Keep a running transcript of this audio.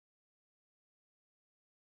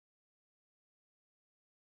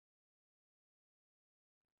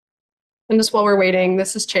And just while we're waiting,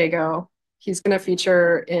 this is Chago. He's going to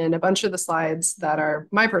feature in a bunch of the slides that are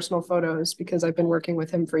my personal photos because I've been working with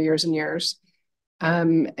him for years and years.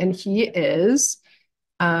 And he is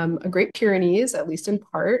a Great Pyrenees, at least in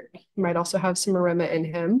part. He might also have some Maremma in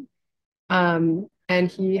him. And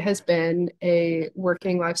he has been a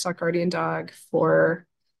working livestock guardian dog for,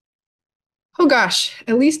 oh gosh,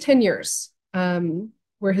 at least 10 years.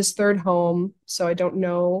 We're his third home, so I don't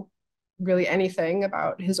know really anything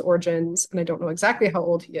about his origins, and I don't know exactly how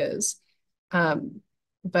old he is. Um,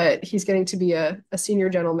 but he's getting to be a senior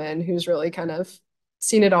gentleman who's really kind of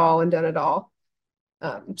seen it all and done it all.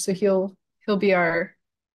 So he'll be our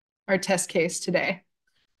test case today.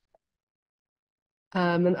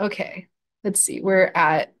 And okay, let's see, we're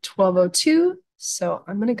at 12:02, so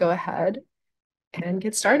I'm gonna go ahead and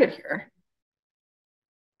get started here.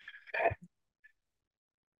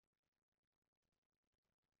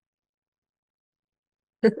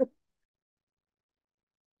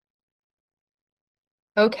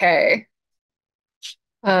 Okay.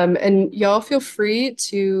 And y'all feel free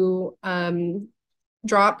to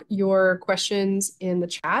drop your questions in the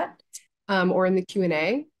chat or in the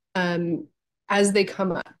Q&A as they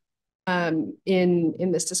come up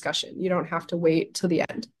in this discussion. You don't have to wait till the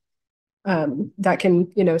end. That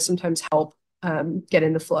can, sometimes help get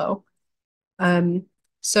in the flow.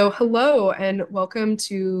 So hello and welcome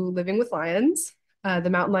to Living with Lions,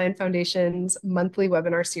 the Mountain Lion Foundation's monthly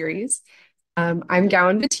webinar series. I'm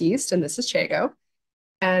Gowan Batist and this is Chago.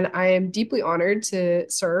 And I am deeply honored to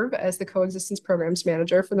serve as the Coexistence Programs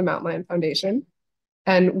Manager for the Mountain Lion Foundation.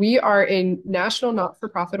 And we are a national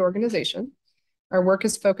not-for-profit organization. Our work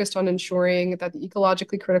is focused on ensuring that the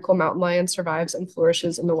ecologically critical mountain lion survives and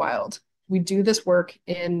flourishes in the wild. We do this work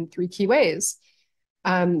in three key ways.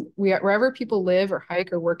 Wherever people live or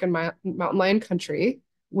hike or work in mountain lion country,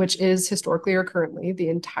 which is historically or currently the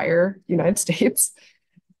entire United States,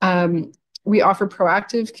 we offer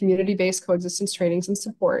proactive community-based coexistence trainings and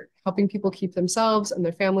support, helping people keep themselves and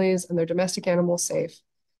their families and their domestic animals safe,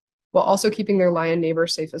 while also keeping their lion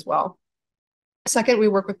neighbors safe as well. Second, we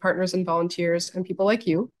work with partners and volunteers and people like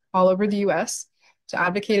you all over the US to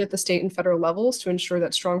advocate at the state and federal levels to ensure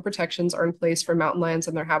that strong protections are in place for mountain lions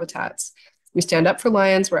and their habitats. We stand up for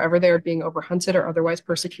lions wherever they are being overhunted or otherwise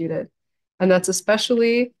persecuted. And that's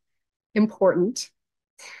especially important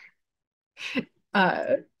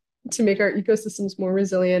to make our ecosystems more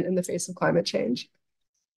resilient in the face of climate change.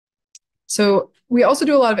 So we also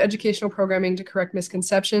do a lot of educational programming to correct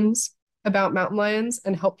misconceptions about mountain lions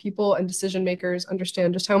and help people and decision makers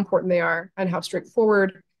understand just how important they are and how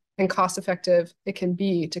straightforward and cost-effective it can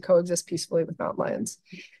be to coexist peacefully with mountain lions.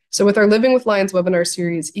 So with our Living with Lions webinar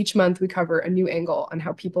series, each month we cover a new angle on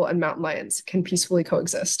how people and mountain lions can peacefully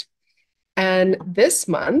coexist. And this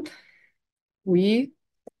month, we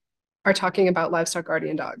are talking about livestock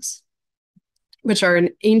guardian dogs, which are an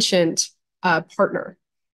ancient partner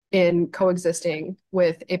in coexisting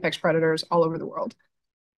with apex predators all over the world.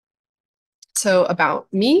 So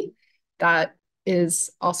about me, that is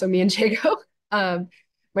also me and Jago. My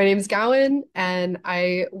name is Gowan, and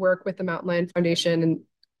I work with the Mountain Lion Foundation. And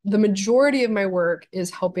the majority of my work is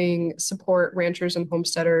helping support ranchers and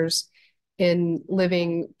homesteaders in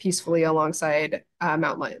living peacefully alongside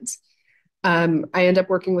mountain lions. I end up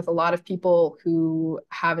working with a lot of people who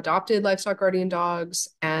have adopted livestock guardian dogs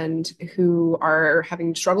and who are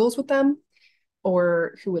having struggles with them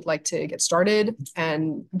or who would like to get started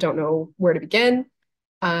and don't know where to begin.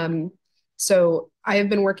 So I have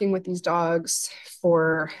been working with these dogs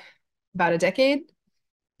for about a decade,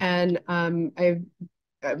 and I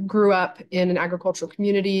grew up in an agricultural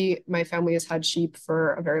community. My family has had sheep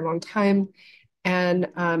for a very long time. And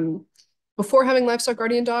before having livestock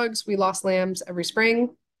guardian dogs, we lost lambs every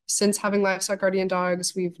spring. Since having livestock guardian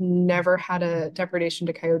dogs, we've never had a depredation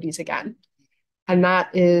to coyotes again. And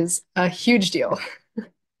that is a huge deal.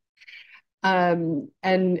 And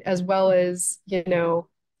as well as,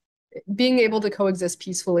 being able to coexist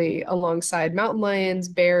peacefully alongside mountain lions,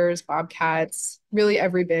 bears, bobcats, really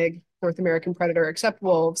every big North American predator except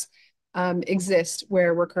wolves exist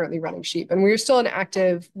where we're currently running sheep. And we're still an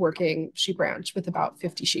active working sheep ranch with about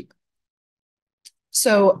 50 sheep.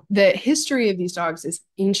 So the history of these dogs is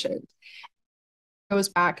ancient. It goes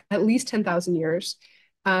back at least 10,000 years.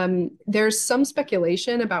 There's some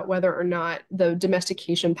speculation about whether or not the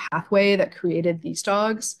domestication pathway that created these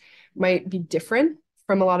dogs might be different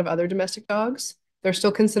from a lot of other domestic dogs. They're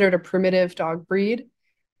still considered a primitive dog breed.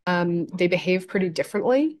 They behave pretty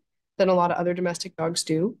differently than a lot of other domestic dogs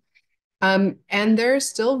do. And they're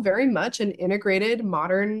still very much an integrated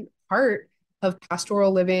modern part of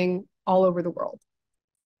pastoral living all over the world.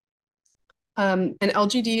 And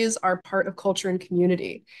LGDs are part of culture and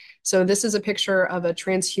community. So this is a picture of a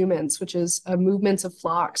transhumance, which is a movements of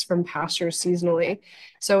flocks from pastures seasonally.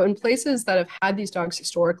 So in places that have had these dogs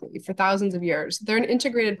historically for thousands of years, they're an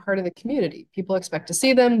integrated part of the community. People expect to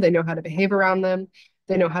see them. They know how to behave around them.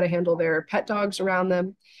 They know how to handle their pet dogs around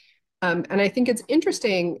them. And I think it's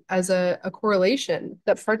interesting as a correlation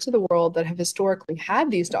that parts of the world that have historically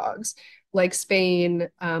had these dogs, like Spain,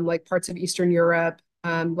 like parts of Eastern Europe,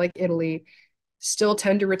 like Italy, still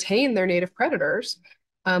tend to retain their native predators,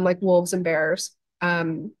 like wolves and bears,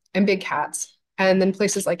 and big cats. And then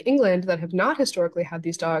places like England that have not historically had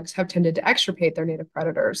these dogs have tended to extirpate their native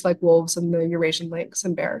predators, like wolves and the Eurasian lynx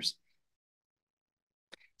and bears.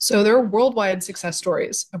 So there are worldwide success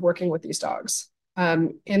stories of working with these dogs.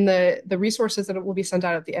 In the resources that will be sent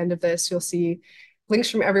out at the end of this, you'll see links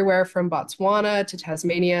from everywhere from Botswana to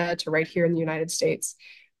Tasmania to right here in the United States.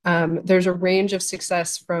 There's a range of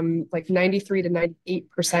success from like 93 to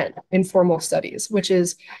 98% in formal studies, which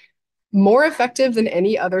is more effective than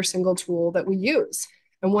any other single tool that we use.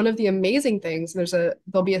 And one of the amazing things,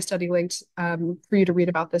 there'll be a study linked for you to read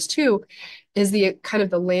about this too, is the kind of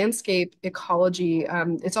the landscape ecology.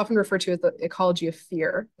 It's often referred to as the ecology of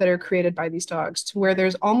fear that are created by these dogs, to where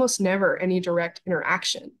there's almost never any direct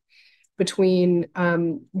interaction between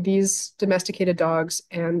these domesticated dogs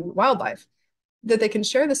and wildlife. That they can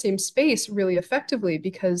share the same space really effectively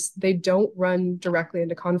because they don't run directly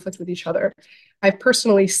into conflict with each other. I've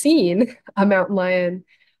personally seen a mountain lion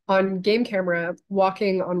on game camera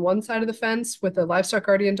walking on one side of the fence with a livestock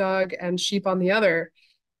guardian dog and sheep on the other.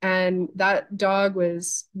 And that dog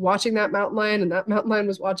was watching that mountain lion, and that mountain lion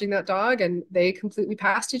was watching that dog, and they completely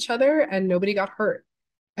passed each other and nobody got hurt.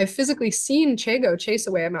 I've physically seen Chago chase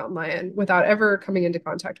away a mountain lion without ever coming into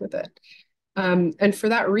contact with it. And for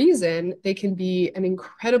that reason, they can be an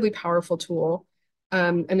incredibly powerful tool,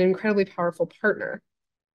 an incredibly powerful partner.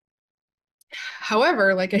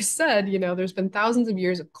 However, like I said, there's been thousands of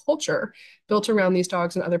years of culture built around these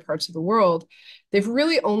dogs in other parts of the world. They've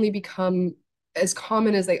really only become as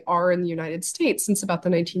common as they are in the United States since about the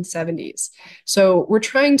 1970s. So we're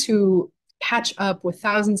trying to catch up with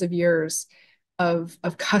thousands of years of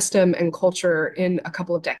custom and culture in a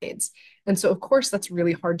couple of decades. And so, of course, that's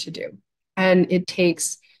really hard to do. And it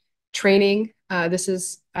takes training. This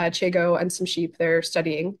is Chago and some sheep they're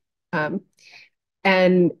studying.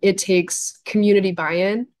 And it takes community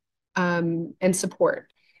buy-in and support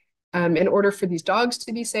in order for these dogs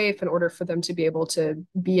to be safe, in order for them to be able to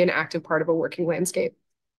be an active part of a working landscape.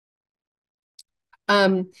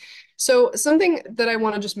 So something that I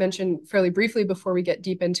want to just mention fairly briefly before we get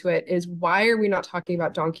deep into it is, why are we not talking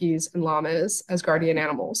about donkeys and llamas as guardian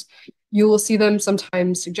animals? You will see them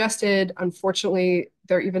sometimes suggested. Unfortunately,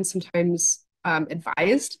 they're even sometimes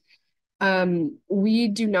advised. We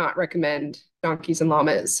do not recommend donkeys and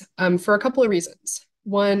llamas for a couple of reasons.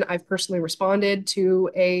 One, I've personally responded to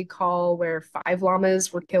a call where 5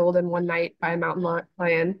 llamas were killed in one night by a mountain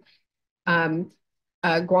lion.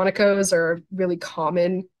 Guanacos are really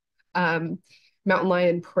common mountain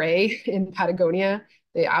lion prey in Patagonia.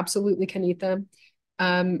 They absolutely can eat them.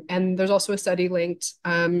 And there's also a study linked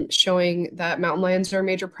showing that mountain lions are a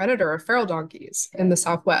major predator of feral donkeys in the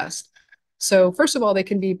Southwest. So first of all, they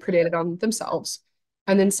can be predated on themselves.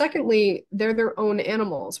 And then secondly, they're their own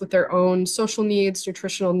animals with their own social needs,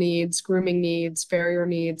 nutritional needs, grooming needs, farrier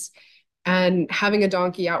needs. And having a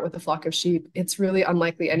donkey out with a flock of sheep, it's really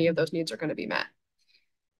unlikely any of those needs are going to be met.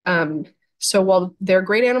 So while they're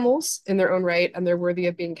great animals in their own right, and they're worthy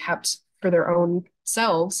of being kept for their own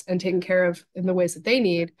selves and taken care of in the ways that they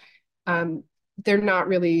need, they're not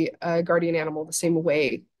really a guardian animal the same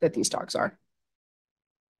way that these dogs are.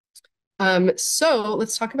 So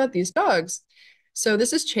let's talk about these dogs. So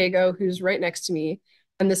this is Chago, who's right next to me.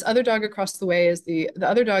 And this other dog across the way is the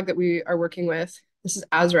other dog that we are working with. This is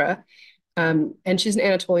Azra, and she's an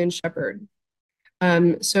Anatolian Shepherd.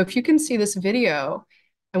 So if you can see this video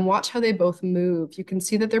and watch how they both move, you can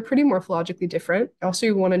see that they're pretty morphologically different. Also,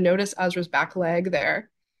 you want to notice Azra's back leg there.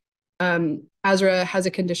 Azra has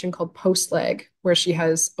a condition called post leg, where she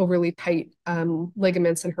has overly tight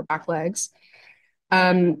ligaments in her back legs.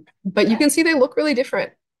 But you can see they look really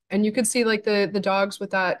different. And you could see like the dogs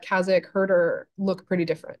with that Kazakh herder look pretty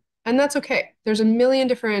different. And that's okay. There's a million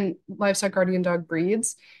different livestock guardian dog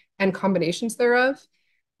breeds and combinations thereof.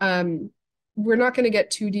 We're not going to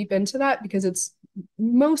get too deep into that because it's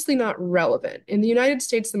mostly not relevant. In the United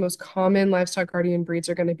States, the most common livestock guardian breeds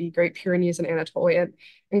are going to be Great Pyrenees and Anatolian,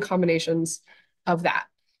 and combinations of that.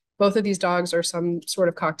 Both of these dogs are some sort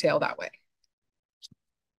of cocktail that way.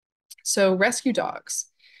 So rescue dogs.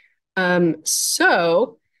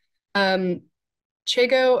 Chago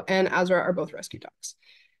Chago and Azra are both rescue dogs.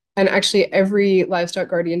 And actually, every livestock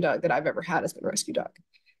guardian dog that I've ever had has been a rescue dog.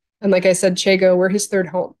 And like I said, Chago, we're his third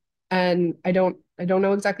home. And I don't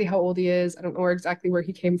know exactly how old he is. I don't know exactly where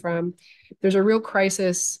he came from. There's a real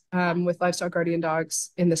crisis with livestock guardian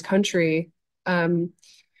dogs in this country,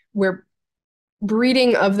 where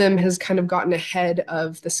breeding of them has kind of gotten ahead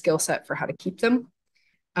of the skill set for how to keep them.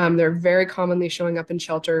 They're very commonly showing up in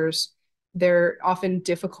shelters. They're often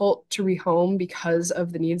difficult to rehome because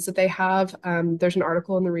of the needs that they have. There's an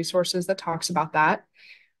article in the resources that talks about that.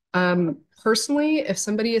 Personally, if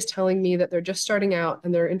somebody is telling me that they're just starting out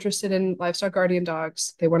and they're interested in livestock guardian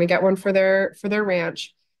dogs, they want to get one for their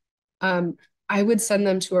ranch, I would send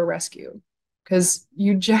them to a rescue because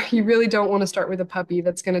you really don't want to start with a puppy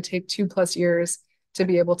that's going to take 2+ years to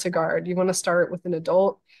be able to guard. You want to start with an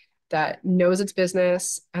adult that knows its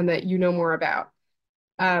business and that you know more about.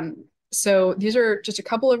 So these are just a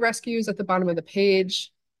couple of rescues at the bottom of the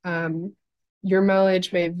page. Your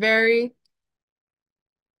mileage may vary.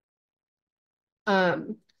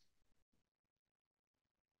 Um,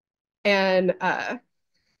 and I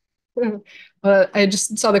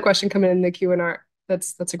just saw the question come in the Q&R.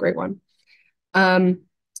 That's a great one.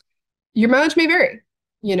 Your mileage may vary.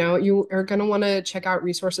 You know, you are going to want to check out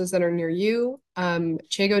resources that are near you.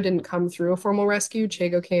 Chago didn't come through a formal rescue.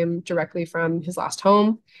 Chago came directly from his last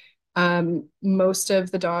home. Most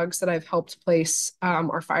of the dogs that I've helped place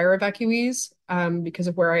are fire evacuees because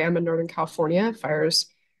of where I am in Northern California. Fire is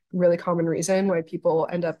a really common reason why people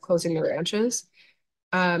end up closing their ranches.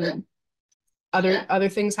 Other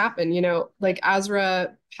things happen, you know, like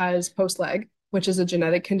Azra has post leg, which is a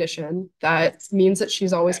genetic condition that means that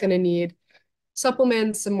she's always going to need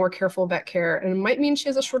supplements and more careful vet care, and it might mean she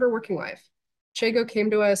has a shorter working life. Chago came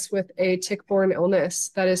to us with a tick-borne illness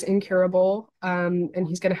that is incurable, and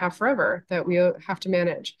he's going to have forever that we have to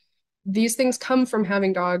manage. These things come from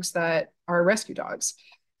having dogs that are rescue dogs.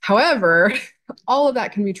 However, all of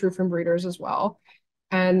that can be true from breeders as well.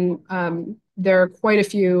 And there are quite a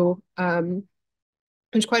few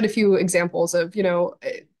there's quite a few examples of, you know,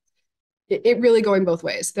 it really going both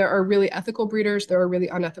ways. There are really ethical breeders, there are really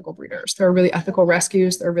unethical breeders, there are really ethical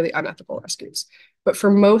rescues, there are really unethical rescues. But for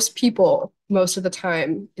most people, most of the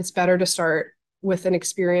time, it's better to start with an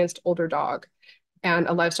experienced older dog, and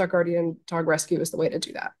a livestock guardian dog rescue is the way to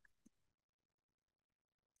do that.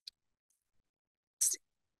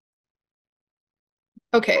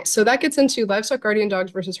 Okay, so that gets into livestock guardian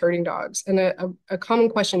dogs versus herding dogs. And a common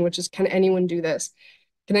question, which is, can anyone do this?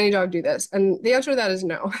 Can any dog do this? And the answer to that is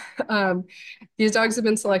no. These dogs have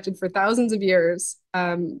been selected for thousands of years.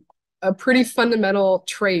 A pretty fundamental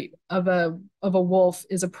trait of a wolf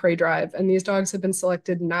is a prey drive, and these dogs have been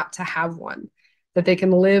selected not to have one, that they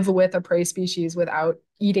can live with a prey species without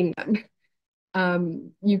eating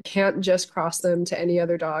them. You can't just cross them to any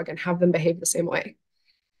other dog and have them behave the same way.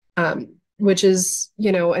 Which is,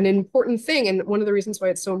 you know, an important thing, and one of the reasons why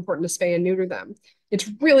it's so important to spay and neuter them. It's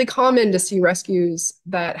really common to see rescues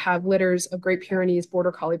that have litters of Great Pyrenees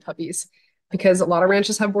Border Collie puppies, because a lot of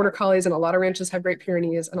ranches have Border Collies and a lot of ranches have Great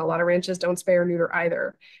Pyrenees, and a lot of ranches don't spay or neuter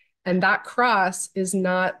either. And that cross is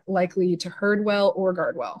not likely to herd well or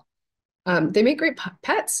guard well. They make great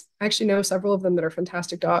pets. I actually know several of them that are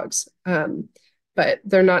fantastic dogs, but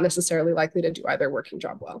they're not necessarily likely to do either working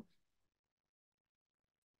job well.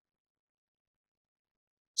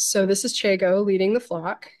 So this is Chago leading the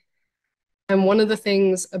flock. And one of the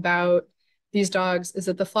things about these dogs is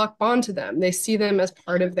that the flock bond to them. They see them as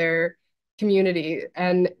part of their community,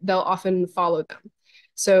 and they'll often follow them.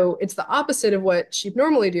 So it's the opposite of what sheep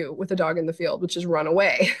normally do with a dog in the field, which is run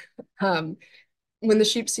away. When the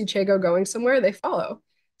sheep see Chago going somewhere, they follow.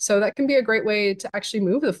 So that can be a great way to actually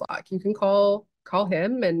move the flock. You can call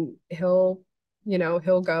him, and he'll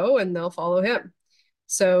go and they'll follow him.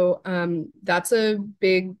 So that's a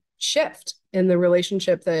big shift in the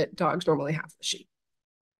relationship that dogs normally have with sheep.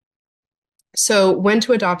 So when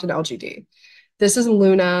to adopt an LGD. This is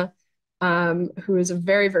Luna, who is a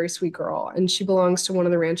very, very sweet girl, and she belongs to one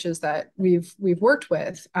of the ranches that we've worked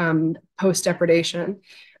with post depredation.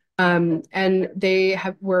 And they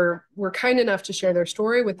were kind enough to share their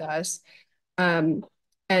story with us, and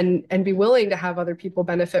be willing to have other people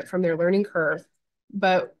benefit from their learning curve.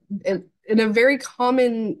 But in a very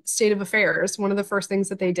common state of affairs, one of the first things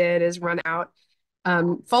that they did is run out,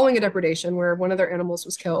 following a depredation where one of their animals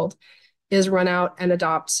was killed, is run out and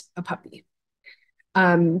adopt a puppy.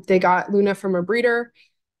 They got Luna from a breeder.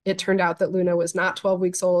 It turned out that Luna was not 12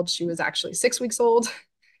 weeks old. She was actually 6 weeks old,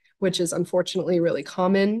 which is unfortunately really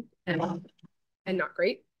common and not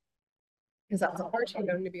great, because that's a hard time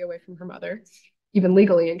to be away from her mother, even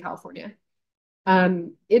legally in California.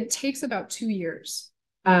 It takes about 2 years,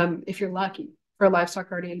 if you're lucky, for a livestock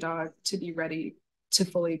guardian dog to be ready to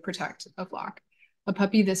fully protect a flock. A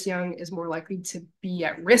puppy this young is more likely to be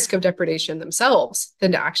at risk of depredation themselves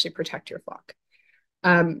than to actually protect your flock.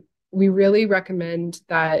 Um, we really recommend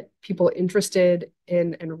that people interested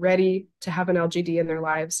in and ready to have an LGD in their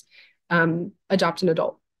lives adopt an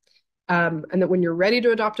adult. And that when you're ready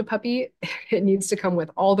to adopt a puppy, it needs to come with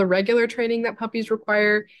all the regular training that puppies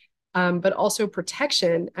require, but also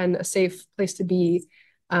protection and a safe place to be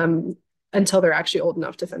um, until they're actually old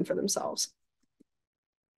enough to fend for themselves.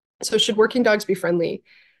 So, should working dogs be friendly?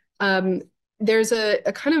 Um, there's a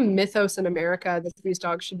kind of mythos in America that these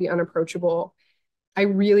dogs should be unapproachable. I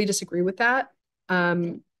really disagree with that.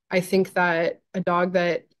 I think that a dog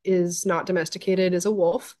that is not domesticated is a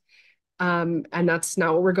wolf, and that's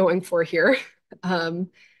not what we're going for here. Um,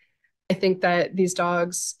 I think that these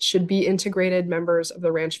dogs should be integrated members of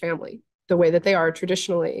the ranch family, the way that they are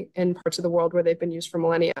traditionally in parts of the world where they've been used for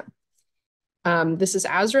millennia. This is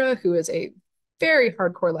Azra, who is a very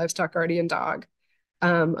hardcore livestock guardian dog,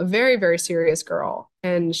 a very, very serious girl,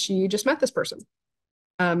 and she just met this person.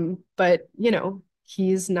 But,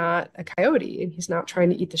 he's not a coyote and he's not trying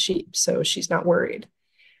to eat the sheep, so she's not worried.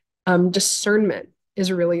 Discernment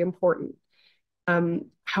is really important.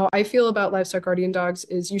 How I feel about livestock guardian dogs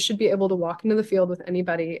is you should be able to walk into the field with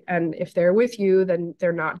anybody, and if they're with you, then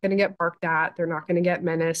they're not going to get barked at, they're not going to get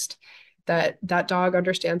menaced. That dog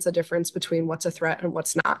understands the difference between what's a threat and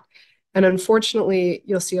what's not. And unfortunately,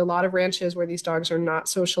 you'll see a lot of ranches where these dogs are not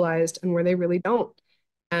socialized and where they really don't.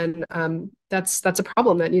 And that's a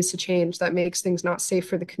problem that needs to change. That makes things not safe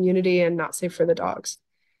for the community and not safe for the dogs.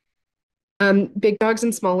 Big dogs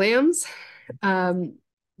and small lambs. Um,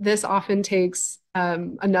 this often takes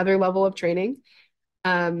another level of training.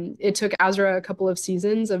 It took Azra a couple of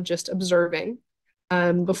seasons of just observing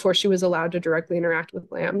before she was allowed to directly interact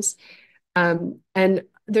with lambs. And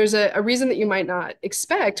there's a reason that you might not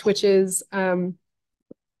expect, which is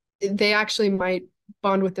they actually might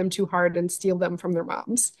bond with them too hard and steal them from their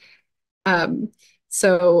moms. Um,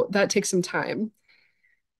 so that takes some time.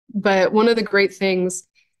 But one of the great things,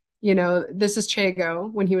 this is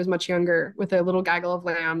Chago when he was much younger with a little gaggle of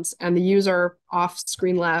lambs, and the ewes are off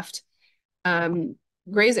screen left, um,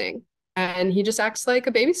 grazing. And he just acts like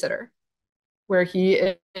a babysitter, where he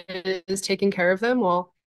is taking care of them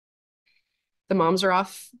while the moms are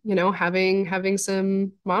off, having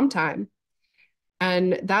some mom time.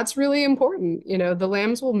 And that's really important. The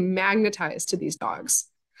lambs will magnetize to these dogs.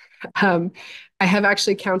 Um, I have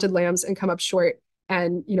actually counted lambs and come up short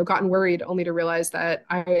and, gotten worried only to realize that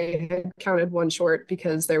I had counted one short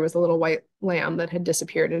because there was a little white lamb that had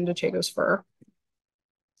disappeared into Chago's fur.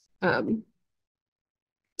 Um,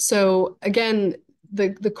 so again,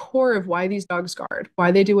 the core of why these dogs guard,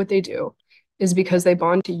 why they do what they do, is because they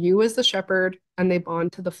bond to you as the shepherd and they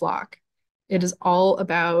bond to the flock. It is all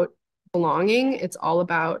about belonging. It's all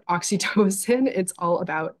about oxytocin. It's all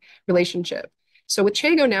about relationship. So with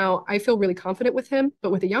Chago now, I feel really confident with him,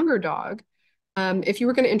 but with a younger dog, if you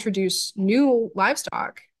were going to introduce new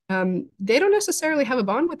livestock, they don't necessarily have a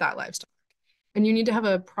bond with that livestock. And you need to have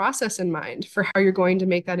a process in mind for how you're going to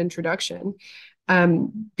make that introduction,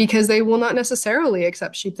 because they will not necessarily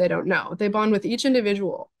accept sheep they don't know. They bond with each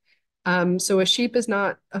individual. So a sheep is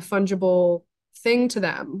not a fungible thing to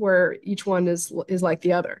them where each one is like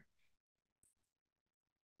the other.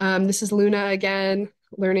 This is Luna again,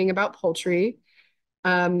 learning about poultry.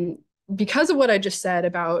 Um, because of what I just said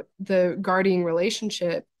about the guardian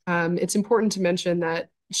relationship, it's important to mention that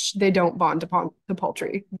they don't bond upon the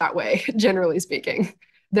poultry that way, generally speaking.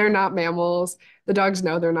 They're not mammals. The dogs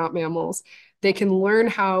know they're not mammals. They can learn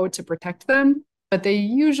how to protect them, but they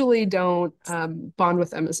usually don't bond with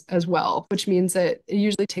them as well, which means that it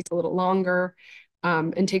usually takes a little longer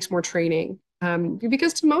and takes more training.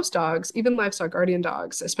 Because to most dogs, even livestock guardian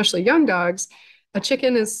dogs, especially young dogs, a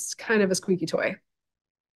chicken is kind of a squeaky toy.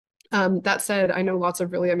 That said, I know lots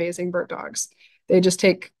of really amazing bird dogs. They're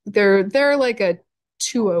like a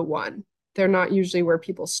 201. They're not usually where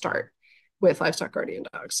people start with livestock guardian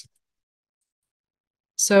dogs.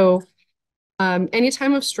 So any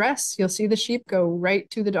time of stress, you'll see the sheep go right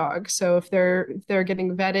to the dog. So if they're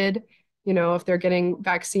getting vetted, if they're getting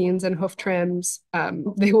vaccines and hoof trims,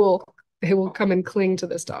 they will come and cling to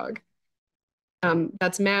this dog.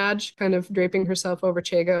 That's Madge kind of draping herself over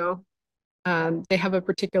Chago. They have a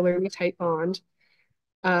particularly tight bond.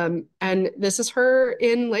 And this is her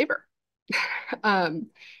in labor.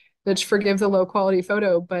 Which forgive the low quality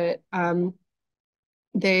photo, but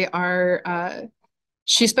they are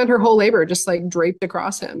she spent her whole labor just like draped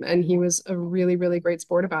across him, and he was a really, really great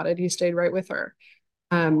sport about it. He stayed right with her.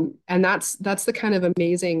 And that's the kind of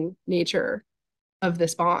amazing nature of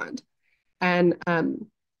this bond. And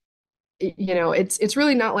it's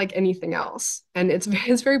really not like anything else, and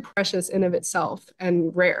it's very precious in of itself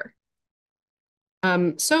and rare.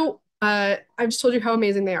 I've just told you how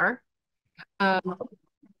amazing they are. Um,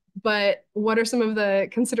 but what are some of the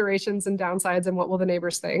considerations and downsides, and what will the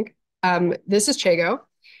neighbors think? This is Chago.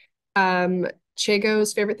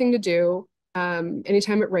 Chago's favorite thing to do,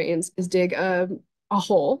 anytime it rains, is dig a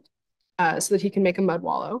hole so that he can make a mud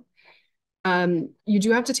wallow. You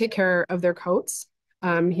do have to take care of their coats.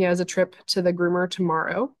 He has a trip to the groomer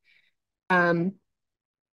tomorrow. Um,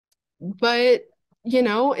 but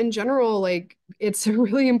in general, like it's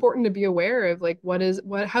really important to be aware of like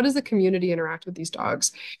how does the community interact with these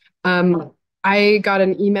dogs? I got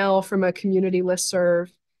an email from a community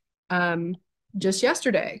listserv um, just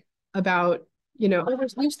yesterday about, oh,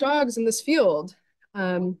 there's loose dogs in this field.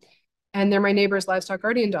 Um, and they're my neighbor's livestock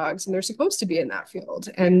guardian dogs, and they're supposed to be in that field.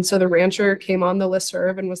 And so the rancher came on the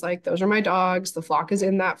listserv and was like, those are my dogs. The flock is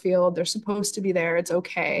in that field. They're supposed to be there. It's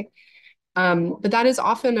okay. But that is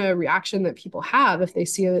often a reaction that people have if they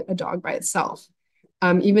see a dog by itself,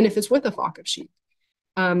 even if it's with a flock of sheep.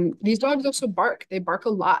 These dogs also bark. They bark a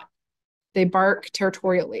lot. They bark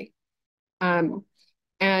territorially. Um,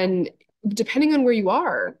 and depending on where you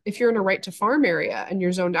are, if you're in a right to farm area and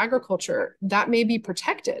you're zoned agriculture, that may be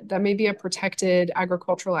protected. That may be a protected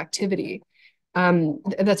agricultural activity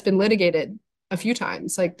that's been litigated a few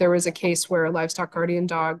times. Like there was a case where a livestock guardian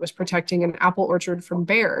dog was protecting an apple orchard from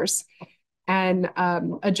bears, and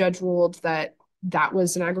a judge ruled that that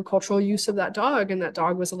was an agricultural use of that dog, and that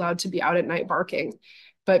dog was allowed to be out at night barking.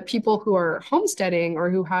 But people who are homesteading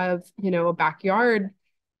or who have, a backyard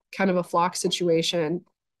kind of a flock situation,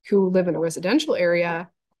 who live in a residential area,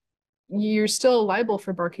 you're still liable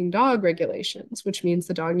for barking dog regulations, which means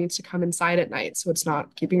the dog needs to come inside at night so it's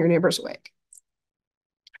not keeping your neighbors awake.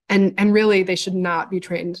 And really, they should not be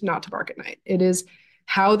trained not to bark at night. It is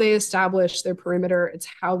how they establish their perimeter. It's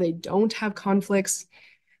how they don't have conflicts.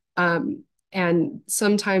 And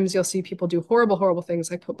sometimes you'll see people do horrible, horrible things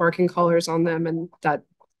like put barking collars on them, and that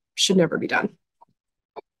should never be done.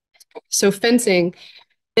 So fencing,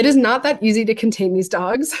 it is not that easy to contain these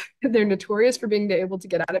dogs. They're notorious for being able to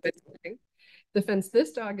get out of it. The fence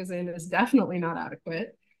this dog is in is definitely not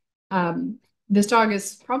adequate. This dog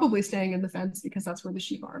is probably staying in the fence because that's where the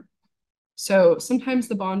sheep are. So sometimes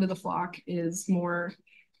the bond of the flock is more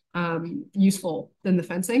useful than the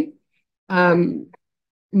fencing. My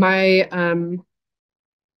my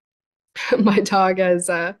dog has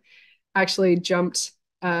actually jumped.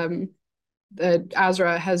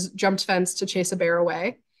 Azra has jumped fence to chase a bear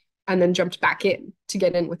away, and then jumped back in to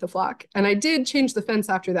get in with the flock. And I did change the fence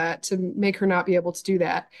after that to make her not be able to do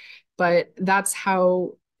that. But that's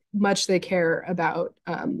how much they care about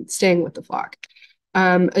staying with the flock.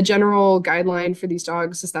 A general guideline for these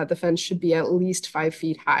dogs is that the fence should be at least 5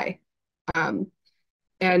 feet high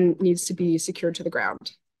and needs to be secured to the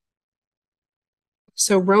ground.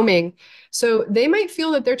 So roaming, so they might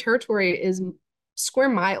feel that their territory is square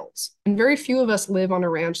miles, and very few of us live on a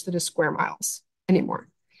ranch that is square miles anymore.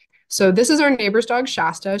 So this is our neighbor's dog,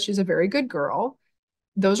 Shasta. She's a very good girl.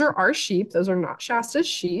 Those are our sheep. Those are not Shasta's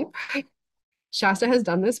sheep. Shasta has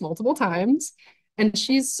done this multiple times, and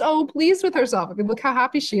she's so pleased with herself. I mean, look how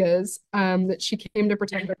happy she is that she came to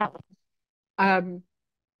protect her.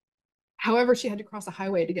 However, she had to cross a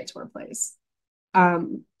highway to get to our place.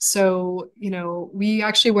 We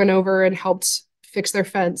actually went over and helped fix their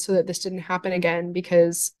fence so that this didn't happen again,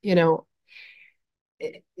 because,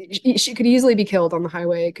 she could easily be killed on the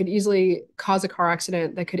highway. It could easily cause a car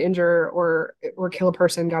accident that could injure or kill a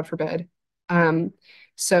person, God forbid.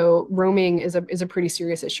 So roaming is a pretty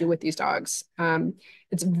serious issue with these dogs.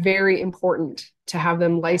 It's very important to have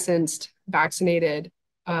them licensed, vaccinated,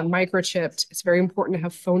 microchipped. It's very important to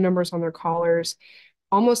have phone numbers on their collars.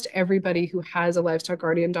 Almost everybody who has a livestock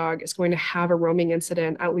guardian dog is going to have a roaming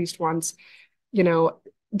incident at least once,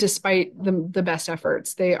 despite the best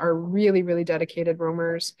efforts. They are really, really dedicated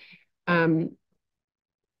roamers.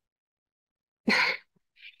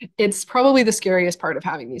 It's probably the scariest part of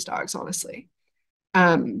having these dogs, honestly.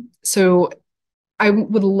 So I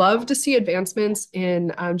would love to see advancements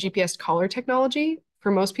in GPS collar technology.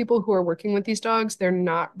 For most people who are working with these dogs,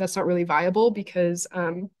 that's not really viable because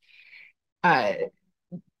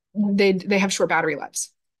they have short battery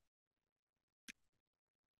lives.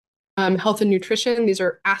 Health and nutrition, these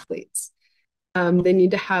are athletes. They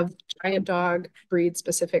need to have giant dog breed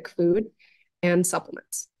specific food and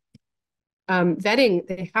supplements. Vetting,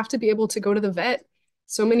 they have to be able to go to the vet.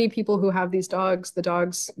 So many people who have these dogs, the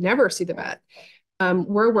dogs never see the vet.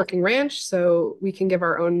 We're a working ranch, so we can give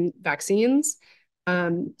our own vaccines.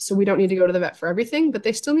 So we don't need to go to the vet for everything, but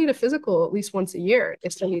they still need a physical at least once a year. They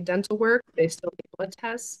still need dental work. They still need blood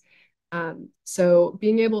tests. So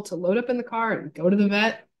being able to load up in the car and go to the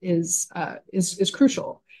vet is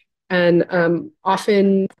crucial. And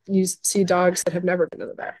often you see dogs that have never been to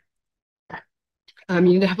the vet. You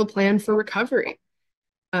need to have a plan for recovery.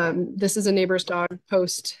 This is a neighbor's dog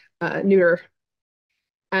post neuter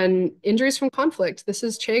and injuries from conflict. This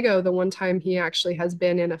is Chago, the one time he actually has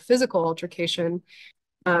been in a physical altercation,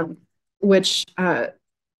 which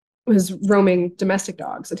was roaming domestic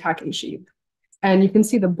dogs attacking sheep. And you can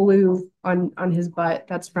see the blue on his butt.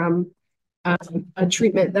 That's from a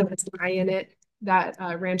treatment that has dye in it that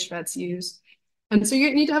ranch vets use. And so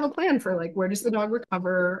you need to have a plan for like, where does the dog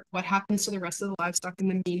recover? What happens to the rest of the livestock in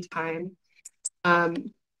the meantime?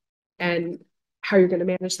 And how you're going to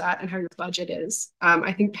manage that and how your budget is.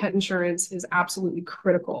 I think pet insurance is absolutely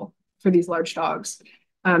critical for these large dogs.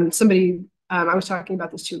 Somebody, I was talking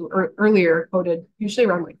about this too earlier, quoted usually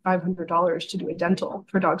around like $500 to do a dental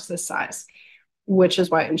for dogs this size, which is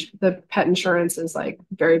why the pet insurance is like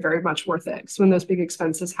very, very much worth it. Because when those big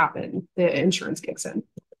expenses happen, the insurance kicks in.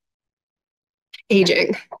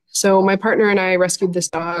 Aging. So my partner and I rescued this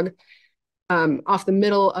dog off the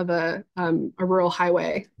middle of a rural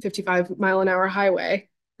highway, 55-mile-an-hour highway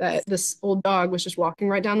that this old dog was just walking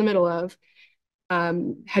right down the middle of,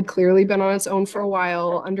 had clearly been on its own for a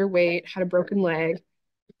while, underweight, had a broken leg,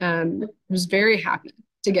 was very happy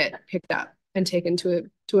to get picked up and taken to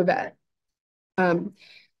a vet.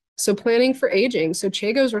 So planning for aging. So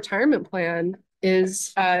Chago's retirement plan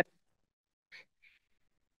is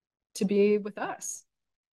to be with us.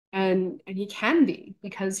 And he can be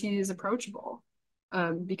because he is approachable,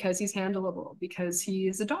 because he's handleable, because he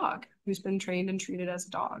is a dog who's been trained and treated as a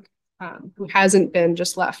dog, who hasn't been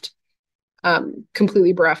just left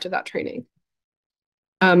completely bereft of that training.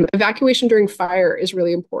 Evacuation during fire is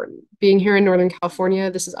really important. Being here in Northern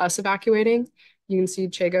California, this is us evacuating. You can see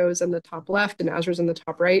Chago's in the top left and Azra's in the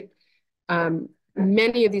top right.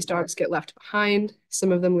 Many of these dogs get left behind.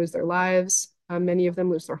 Some of them lose their lives. Many of them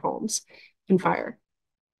lose their homes in fire.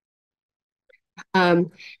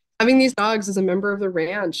 Having these dogs as a member of the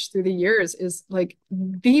ranch through the years is like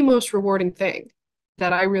the most rewarding thing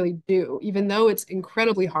that I really do, even though it's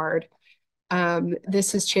incredibly hard.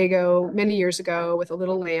 This is Chago many years ago with a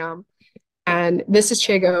little lamb. And this is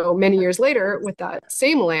Chago many years later with that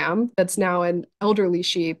same lamb that's now an elderly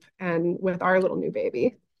sheep and with our little new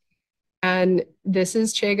baby. And this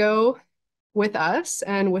is Chago with us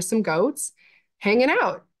and with some goats hanging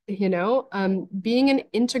out, being an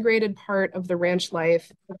integrated part of the ranch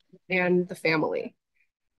life and the family.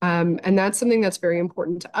 And that's something that's very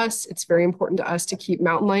important to us. It's very important to us to keep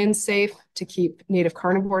mountain lions safe, to keep native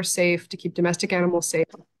carnivores safe, to keep domestic animals safe,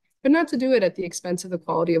 but not to do it at the expense of the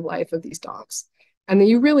quality of life of these dogs. And that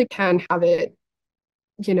you really can have it,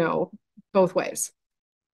 both ways.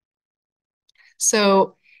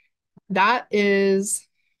 So that is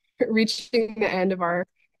reaching the end of our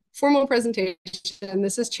formal presentation.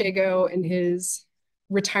 This is Chago in his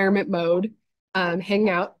retirement mode, hanging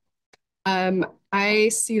out. I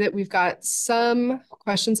see that we've got some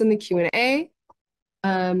questions in the Q&A.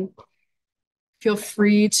 Feel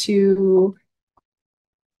free to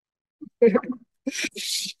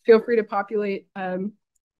populate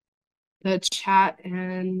the chat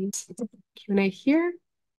and Q&A here.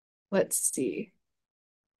 Let's see.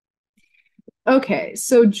 Okay,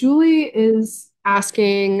 so Julie is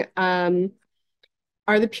asking, are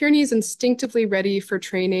the Pyrenees instinctively ready for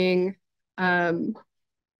training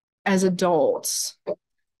as adults?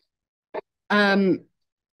 Are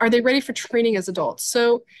they ready for training as adults?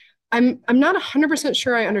 So I'm not 100%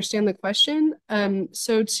 sure I understand the question.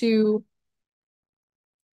 So to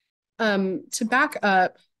back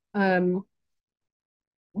up,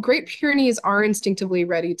 Great Pyrenees are instinctively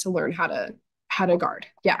ready to learn how to guard.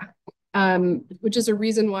 Yeah. Which is a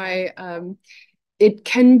reason why it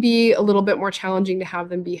can be a little bit more challenging to have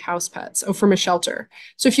them be house pets from a shelter.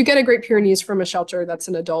 So if you get a Great Pyrenees from a shelter that's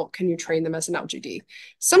an adult, can you train them as an LGD?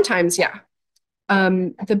 Sometimes, yeah.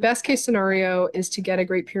 The best case scenario is to get a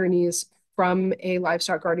Great Pyrenees from a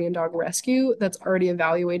Livestock Guardian Dog rescue that's already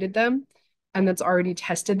evaluated them and that's already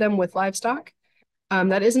tested them with livestock.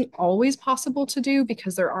 That isn't always possible to do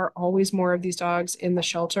because there are always more of these dogs in the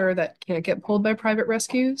shelter that can't get pulled by private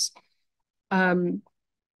rescues.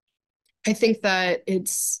 I think that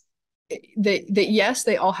yes,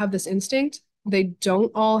 they all have this instinct. They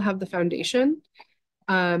don't all have the foundation.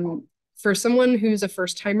 For someone who's a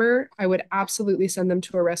first timer, I would absolutely send them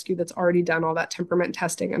to a rescue that's already done all that temperament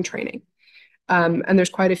testing and training. And there's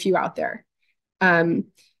quite a few out there. Um,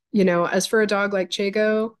 as for a dog like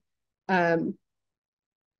Chago, um,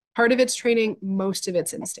 part of it's training, most of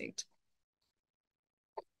it's instinct.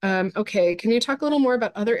 Okay, can you talk a little more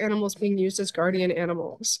about other animals being used as guardian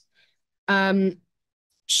animals? Um,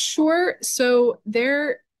 sure. So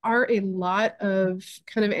there are a lot of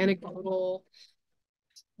kind of anecdotal,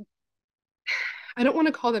 I don't want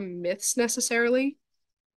to call them myths necessarily,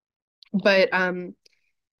 but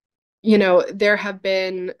there have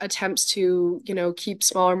been attempts to, keep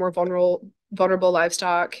smaller, more vulnerable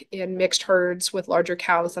livestock in mixed herds with larger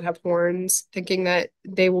cows that have horns, thinking that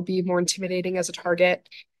they will be more intimidating as a target.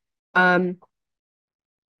 Um,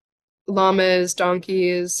 Llamas,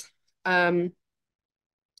 donkeys, um,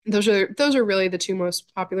 those are really the two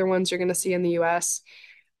most popular ones you're going to see in the US.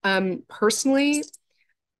 Personally,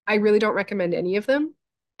 I really don't recommend any of them.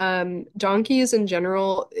 Donkeys in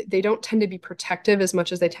general, they don't tend to be protective as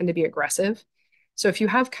much as they tend to be aggressive. So if you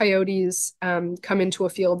have coyotes come into a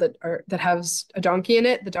field that has a donkey in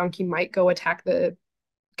it, the donkey might go attack the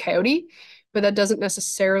coyote, but that doesn't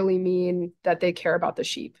necessarily mean that they care about the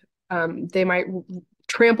sheep. They might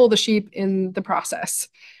trample the sheep in the process.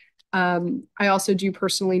 I also do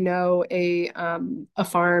personally know a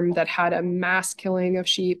farm that had a mass killing of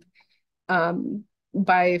sheep um,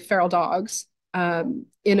 by feral dogs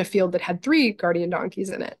in a field that had 3 guardian donkeys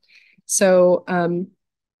in it. So,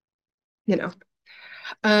 you know,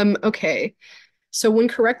 okay. So when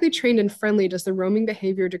correctly trained and friendly, does the roaming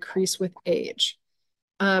behavior decrease with age?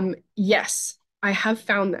 Yes, I have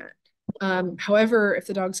found that. However, if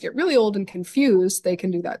the dogs get really old and confused, they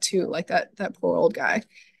can do that too, like that poor old guy.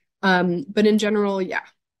 But in general, yeah.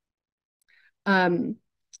 Um,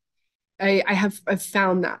 I've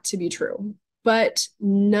found that to be true. But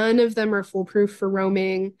none of them are foolproof for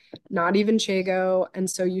roaming, not even Chago. And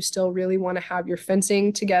so you still really want to have your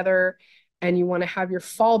fencing together and you want to have your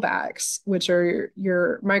fallbacks, which are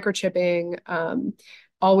your microchipping,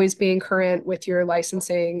 always being current with your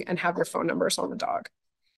licensing and have your phone numbers on the dog.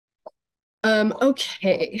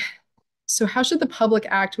 Okay. So how should the public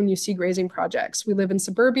act when you see grazing projects? We live in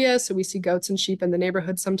suburbia, so we see goats and sheep in the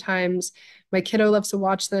neighborhood sometimes. My kiddo loves to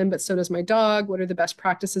watch them, but so does my dog. What are the best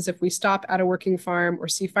practices if we stop at a working farm or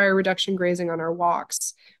see fire reduction grazing on our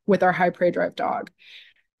walks with our high prey drive dog?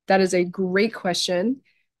 That is a great question.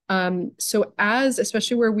 So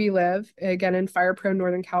especially where we live, again, in fire prone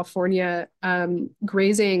Northern California,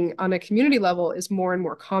 grazing on a community level is more and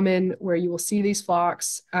more common where you will see these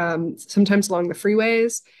flocks, sometimes along the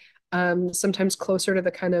freeways, sometimes closer to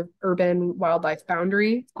the kind of urban wildlife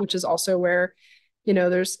boundary, which is also where,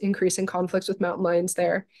 there's increasing conflicts with mountain lions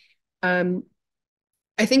there. Um,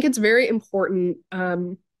 I think it's very important.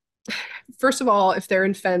 First of all, if they're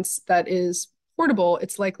in fence that is portable,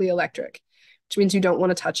 it's likely electric, which means you don't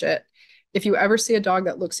want to touch it. If you ever see a dog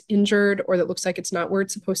that looks injured or that looks like it's not where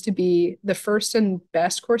it's supposed to be, the first and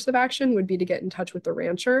best course of action would be to get in touch with the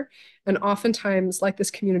rancher. And oftentimes, like this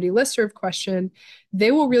community listserv question,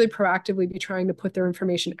 they will really proactively be trying to put their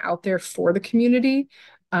information out there for the community.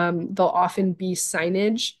 They'll often be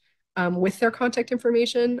signage with their contact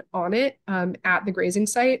information on it at the grazing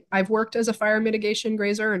site. I've worked as a fire mitigation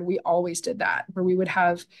grazer, and we always did that, where we would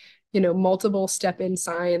have, multiple step-in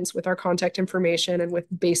signs with our contact information and with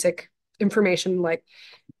basic information like,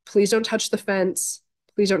 please don't touch the fence,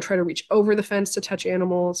 please don't try to reach over the fence to touch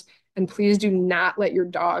animals, and please do not let your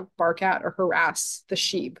dog bark at or harass the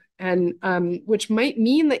sheep. And which might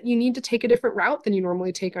mean that you need to take a different route than you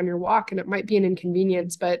normally take on your walk, and it might be an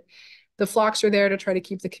inconvenience, but the flocks are there to try to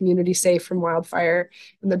keep the community safe from wildfire,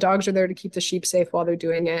 and the dogs are there to keep the sheep safe while they're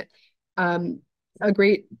doing it. A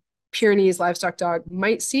Great Pyrenees livestock dog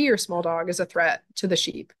might see your small dog as a threat to the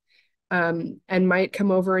sheep and might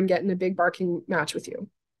come over and get in a big barking match with you.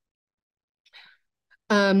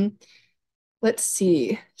 Um, let's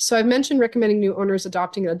see. So I've mentioned recommending new owners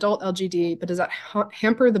adopting an adult LGD, but does that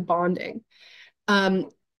hamper the bonding?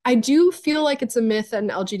 I do feel like it's a myth that an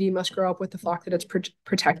LGD must grow up with the flock that it's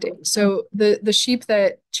protecting. So the sheep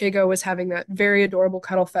that Chago was having that very adorable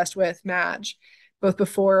cuddle fest with, Madge, both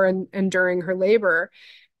before and during her labor,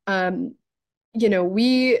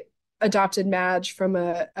 we adopted Madge from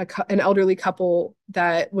an elderly couple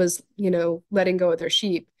that was, letting go of their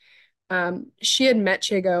sheep. She had met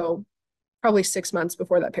Chago probably 6 months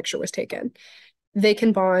before that picture was taken. They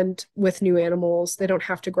can bond with new animals. They don't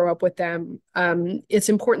have to grow up with them. It's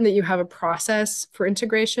important that you have a process for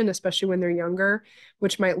integration, especially when they're younger,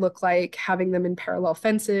 which might look like having them in parallel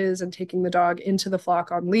fences and taking the dog into the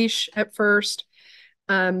flock on leash at first.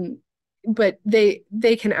 But they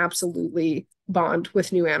can absolutely bond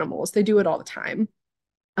with new animals. They do it all the time.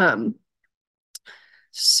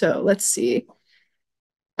 So let's see.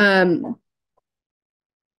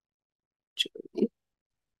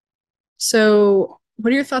 So,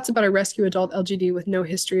 what are your thoughts about a rescue adult LGD with no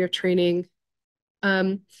history of training?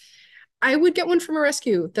 Um, I would get one from a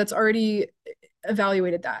rescue that's already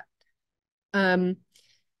evaluated that. Um,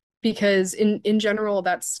 because in general,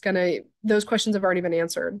 those questions have already been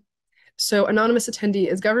answered. So, anonymous attendee,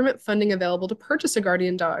 is government funding available to purchase a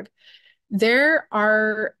guardian dog? There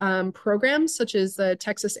are programs such as the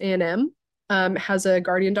Texas A&M has a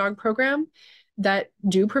guardian dog program that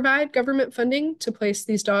do provide government funding to place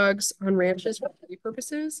these dogs on ranches for study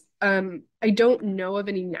purposes. I don't know of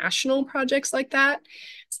any national projects like that.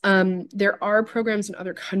 There are programs in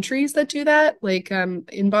other countries that do that, like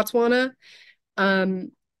in Botswana.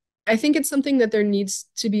 Um, I think it's something that there needs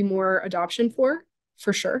to be more adoption for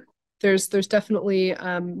sure. There's definitely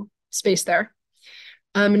space there.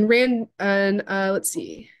 Let's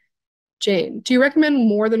see. Jane, do you recommend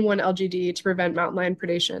more than one LGD to prevent mountain lion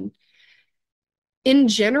predation? In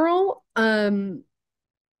general,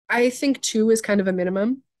 I think two is kind of a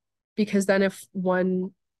minimum because then if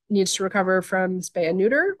one needs to recover from spay and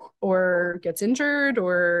neuter or gets injured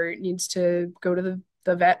or needs to go to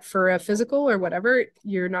the vet for a physical or whatever,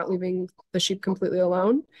 you're not leaving the sheep completely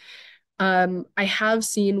alone. I have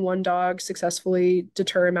seen one dog successfully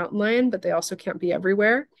deter a mountain lion, but they also can't be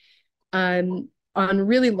everywhere. On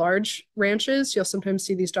really large ranches, you'll sometimes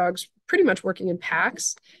see these dogs pretty much working in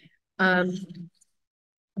packs. Um,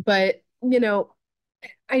 but you know,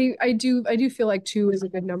 I do feel like two is a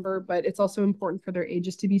good number, but it's also important for their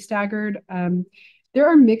ages to be staggered. There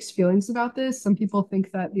are mixed feelings about this. Some people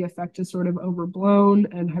think that the effect is sort of overblown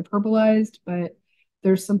and hyperbolized, but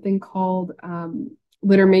there's something called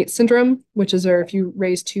litter mate syndrome, which is where if you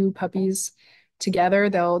raise two puppies together,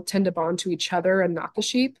 they'll tend to bond to each other and not the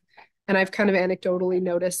sheep. And I've kind of anecdotally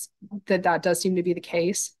noticed that that does seem to be the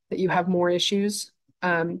case, that you have more issues.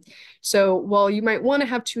 So while you might want to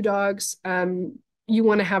have two dogs, you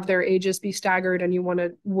want to have their ages be staggered and you want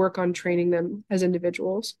to work on training them as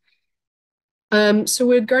individuals. So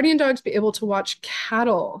would guardian dogs be able to watch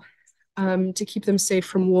cattle to keep them safe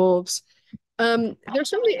from wolves? They're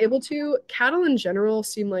certainly able to. Cattle in general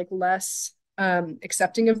seem like less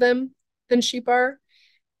accepting of them than sheep are.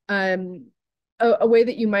 Um, a way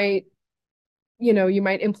that you might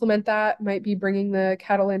implement that might be bringing the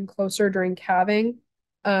cattle in closer during calving,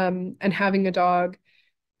 and having a dog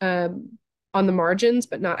um, on the margins,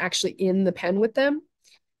 but not actually in the pen with them.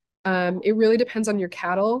 It really depends on your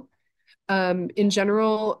cattle. In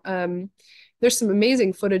general, there's some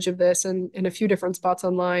amazing footage of this in a few different spots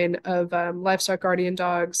online of livestock guardian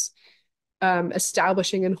dogs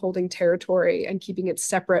establishing and holding territory and keeping it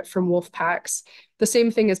separate from wolf packs. The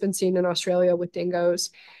same thing has been seen in Australia with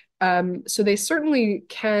dingoes. So they certainly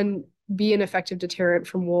can be an effective deterrent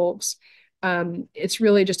from wolves. It's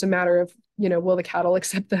really just a matter of, will the cattle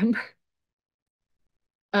accept them?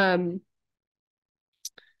 Um,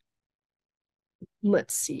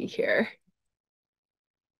 let's see here.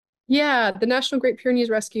 Yeah, the National Great Pyrenees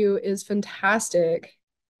Rescue is fantastic.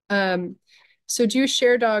 Um, so do you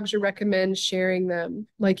share dogs or recommend sharing them?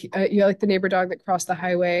 Like you like the neighbor dog that crossed the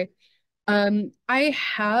highway? I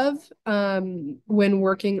have, when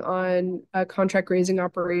working on a contract grazing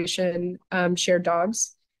operation, shared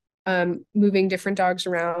dogs, moving different dogs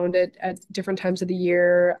around at different times of the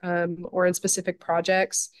year, or in specific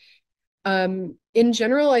projects. In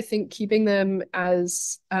general, I think keeping them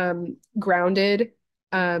as grounded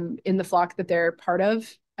in the flock that they're part of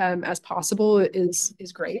as possible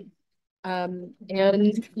is great. And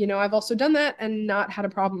I've also done that and not had a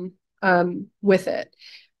problem with it.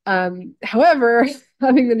 However,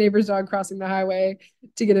 having the neighbor's dog crossing the highway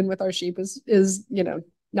to get in with our sheep is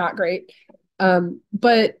not great.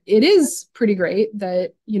 But it is pretty great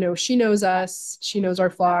that, she knows us, she knows our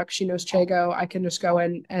flock, she knows Chago. I can just go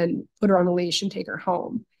and put her on a leash and take her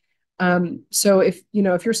home. So if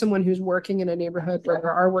you're someone who's working in a neighborhood where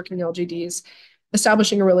there are working LGDs,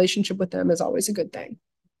 establishing a relationship with them is always a good thing.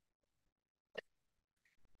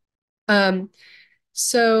 Um,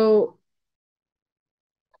 so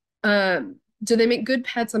do they make good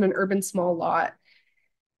pets on an urban small lot?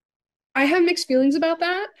 I have mixed feelings about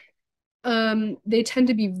that. They tend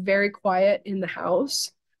to be very quiet in the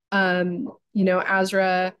house.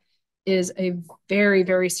 Azra is a very,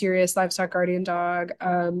 very serious livestock guardian dog.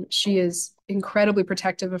 She is incredibly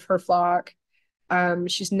protective of her flock.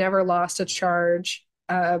 She's never lost a charge.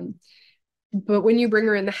 But when you bring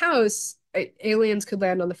her in the house, aliens could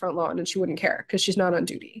land on the front lawn and she wouldn't care because she's not on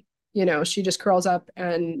duty. She just curls up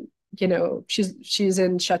and, she's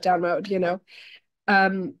in shutdown mode.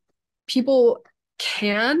 Um, People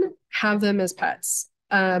can have them as pets.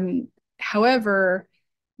 However,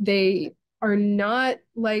 they are not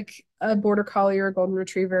like a border collie or a golden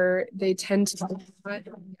retriever. They tend to not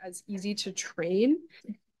be as easy to train.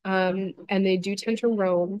 And they do tend to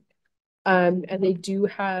roam. And they do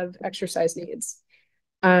have exercise needs.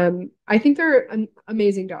 I think they're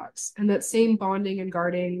amazing dogs. And that same bonding and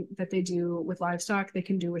guarding that they do with livestock, they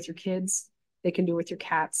can do with your kids, they can do with your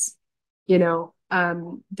cats. They're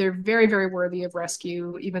very, very worthy of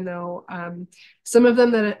rescue, even though some of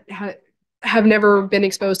them that have never been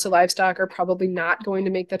exposed to livestock are probably not going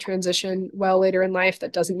to make the transition well later in life.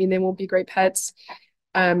 That doesn't mean they won't be great pets.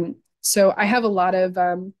 So I have a lot of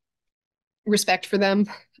respect for them.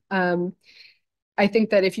 I think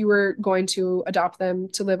that if you were going to adopt them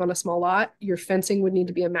to live on a small lot, your fencing would need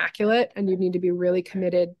to be immaculate and you'd need to be really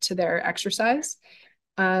committed to their exercise.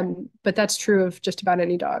 But that's true of just about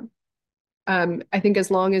any dog. I think as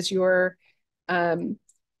long as you're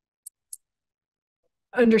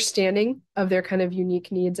understanding of their kind of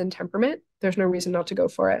unique needs and temperament, there's no reason not to go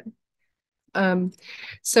for it.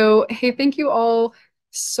 So, hey, thank you all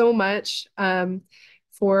so much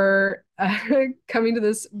for coming to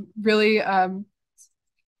this really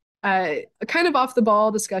kind of off the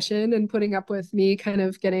ball discussion and putting up with me kind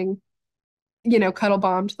of getting, cuddle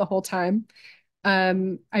bombed the whole time.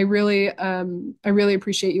 I really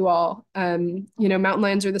appreciate you all. Mountain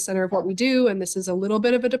lions are the center of what we do, and this is a little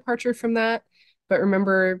bit of a departure from that. But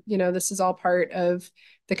remember, this is all part of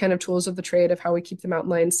the kind of tools of the trade of how we keep the mountain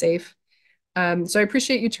lions safe. So I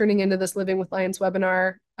appreciate you turning into this Living with Lions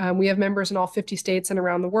webinar. We have members in all 50 states and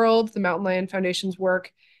around the world. The Mountain Lion Foundation's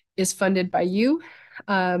work is funded by you,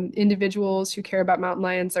 individuals who care about mountain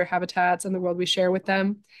lions, their habitats, and the world we share with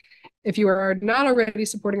them. If you are not already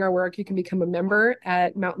supporting our work, you can become a member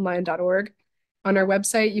at mountainlion.org. On our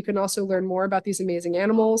website, you can also learn more about these amazing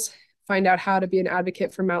animals, find out how to be an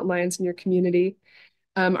advocate for mountain lions in your community.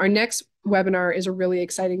 Our next webinar is a really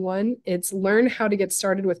exciting one. It's learn how to get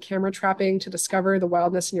started with camera trapping to discover the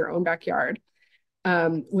wildness in your own backyard.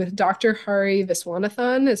 With Dr. Hari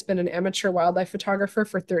Viswanathan, has been an amateur wildlife photographer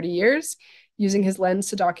for 30 years, using his lens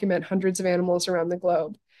to document hundreds of animals around the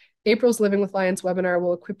globe. April's Living with Lions webinar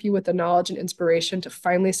will equip you with the knowledge and inspiration to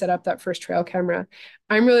finally set up that first trail camera.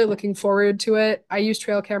 I'm really looking forward to it. I use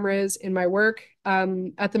trail cameras in my work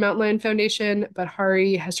at the Mountain Lion Foundation, but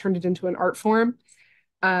Hari has turned it into an art form.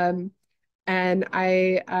 And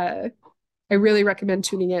I really recommend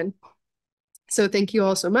tuning in. So thank you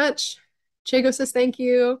all so much. Chago says thank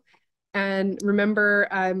you. And remember,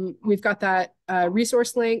 we've got that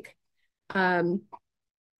resource link.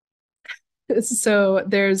 So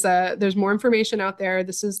there's more information out there.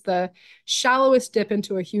 This is the shallowest dip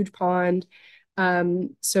into a huge pond.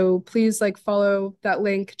 So please follow that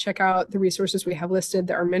link, check out the resources we have listed.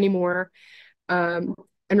 There are many more. And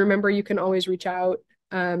remember, you can always reach out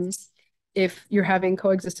if you're having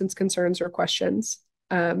coexistence concerns or questions.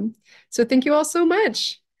 So thank you all so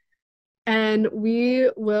much. And we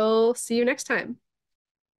will see you next time.